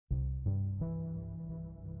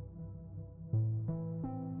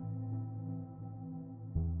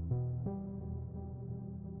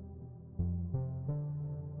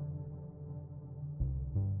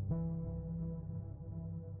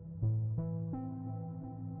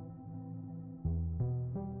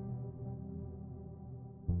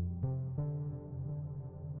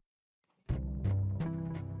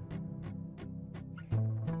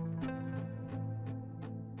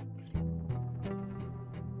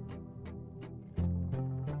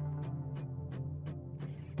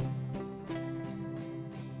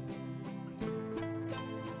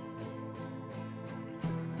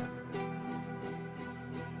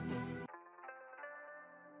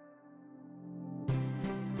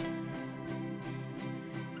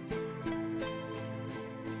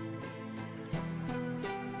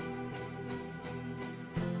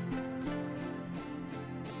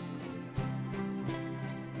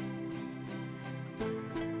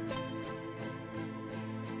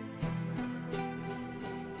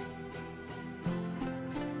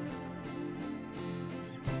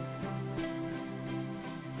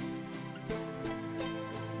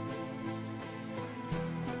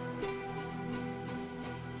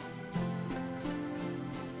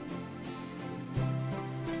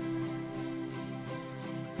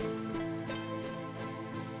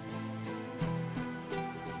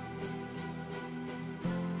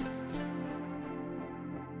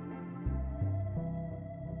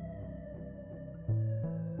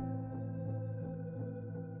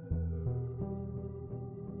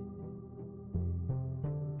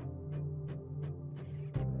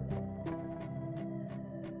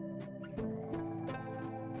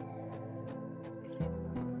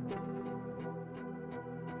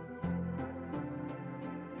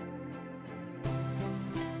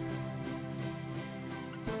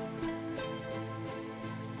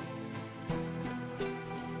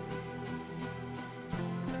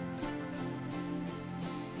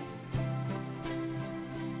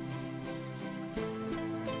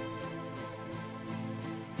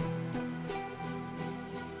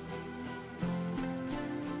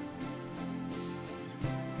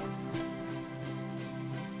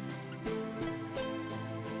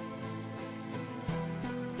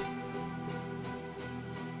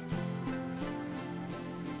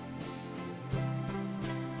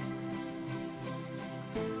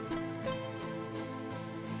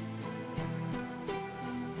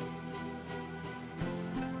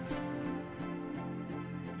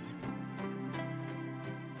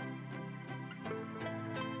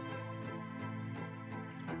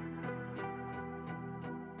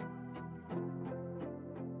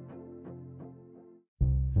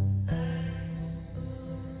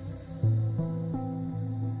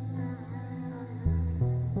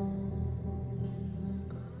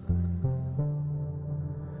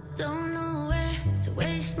Don't know where to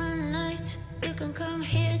waste my nights. You can come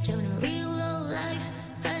here, join a real low life.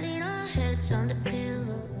 Hiding our heads on the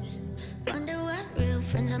pillows. Wonder what real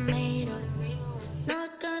friends are made of.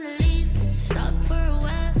 Not gonna leave, let's talk for a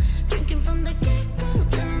while. Drinking from the get-go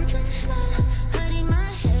till I'm too slow. Hiding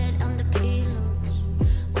my head on the pillows.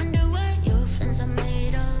 Wonder what your friends are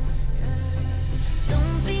made of.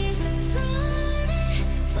 Don't be sorry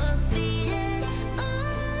for being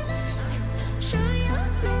honest. Sure you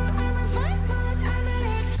know I'm a fight, but I'ma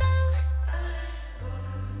let go.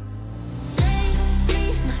 Lately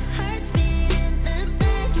my heart's been in the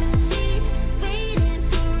back seat, waiting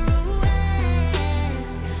for a wave,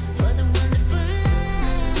 for the wonderful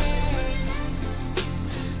life.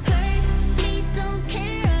 Hurt me, don't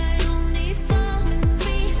care, I only fall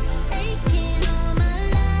free, aching all my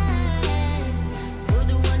life, for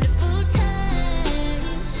the wonderful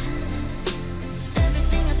times.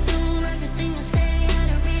 Everything I do, everything I say, I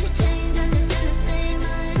don't really change, I'm just still the same. I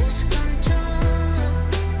lose control,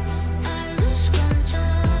 I lose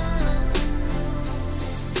control.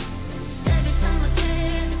 Every time I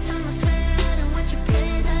care, every time I swear, I don't want your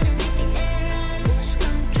praise, I don't need the air. I lose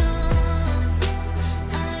control,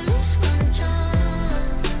 I lose control.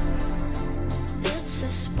 It's a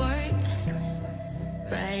sport,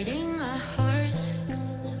 riding a horse.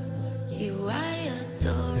 You I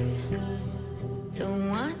adore, don't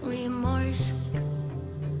want remorse.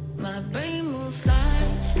 My brain moves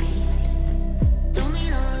light speed, don't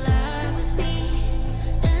mean a lie with me.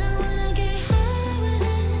 And I wanna get high with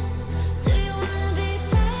it. Do you wanna be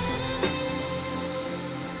part of it?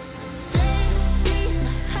 Lately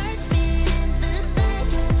my heart's been in the back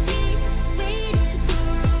seat, waiting for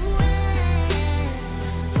a wave,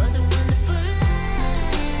 for the wonderful life.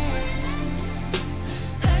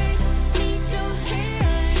 Hurt me, don't care,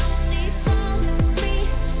 I only fall free,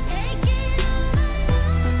 aching all my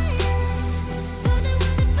life, for the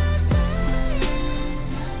wonderful times.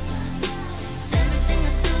 Everything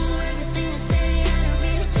I do, everything I say, I don't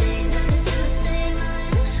really change, I'm just still the same. I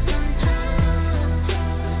lose control,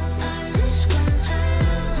 I lose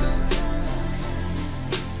control.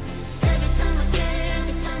 Every time I care,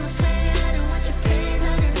 every time I swear, I don't want your praise, I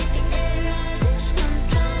don't need the air. I lose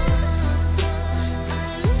control, I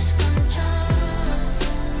lose control.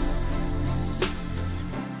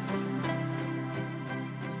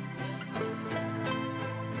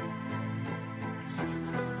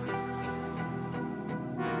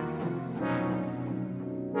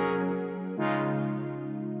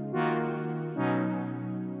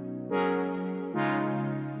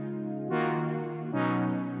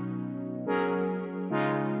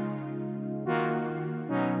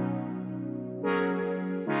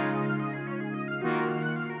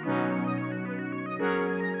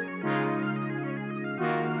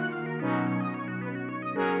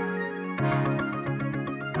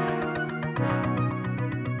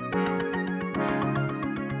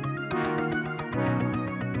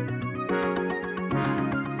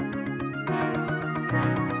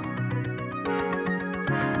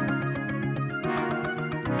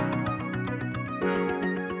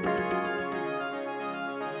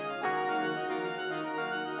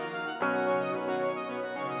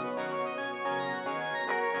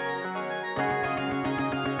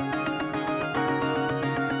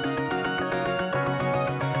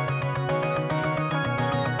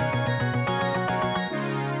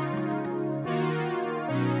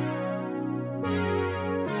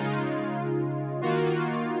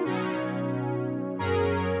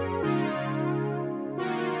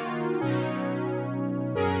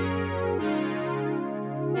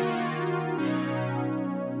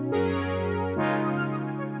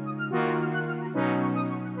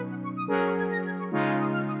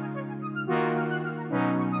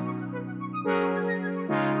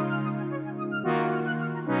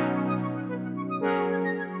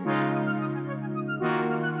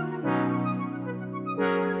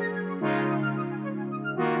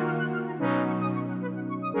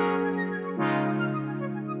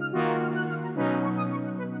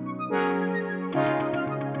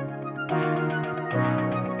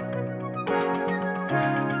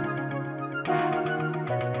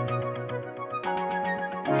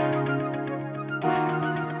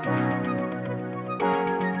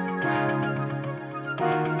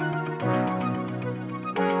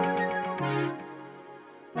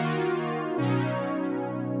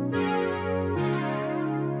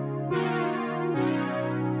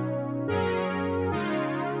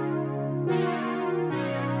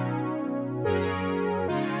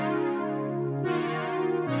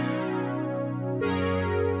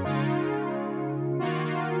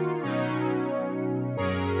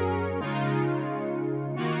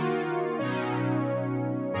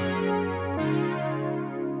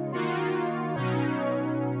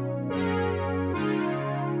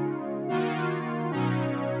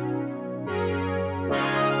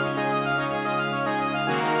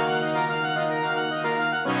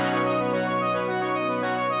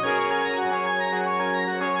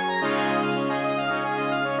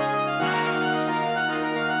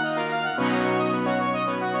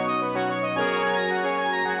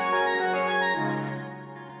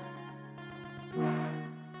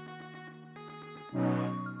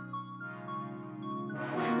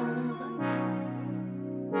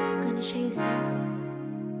 wanna show you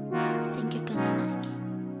something. I think you're gonna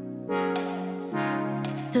like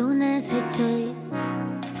it. Don't hesitate,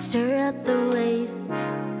 stir up the wave.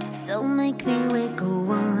 Don't make me wait, go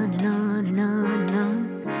on and on and on and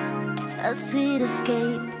on. A sweet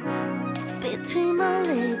escape between my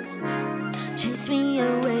legs. Chase me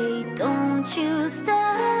away, don't you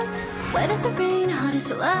stop. Wet as the rain, hard as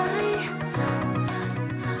July.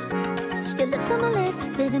 Your lips on my lips,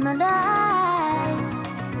 saving my life.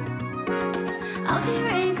 I'll be your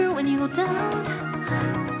anchor when you go down.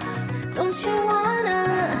 Don't you wanna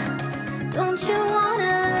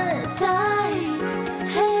die?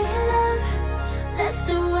 Hey love, let's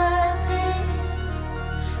do wild things.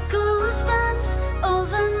 Goosebumps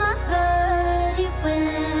over my body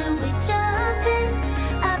when we jump in.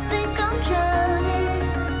 I think I'm drowning.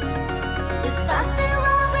 If I stay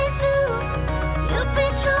right with you, you'll be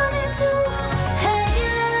drowning too. Hey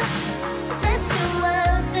love, let's do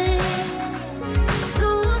wild things.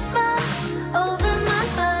 Goosebumps over my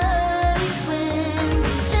body when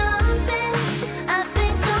we jump in. I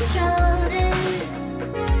think I'm drowning.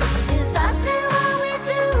 If I stay right with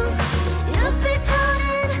you, you'll be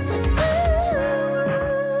drowning too.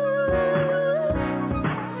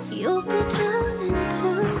 You'll be drowning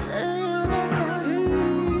too.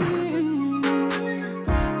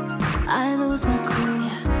 I lose my cool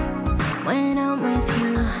when I'm with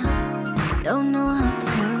you. Don't know how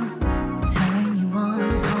to turn you on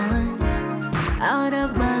and on. Out of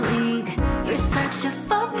my league, you're such a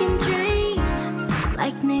fucking dream.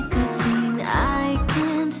 Like nicotine, I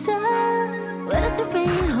can't stop. Wet as the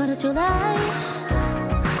rain, hot as July.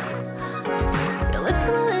 Your lips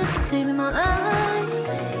on my lips, saving my life.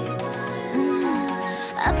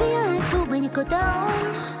 I'll be your anchor when you go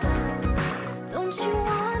down.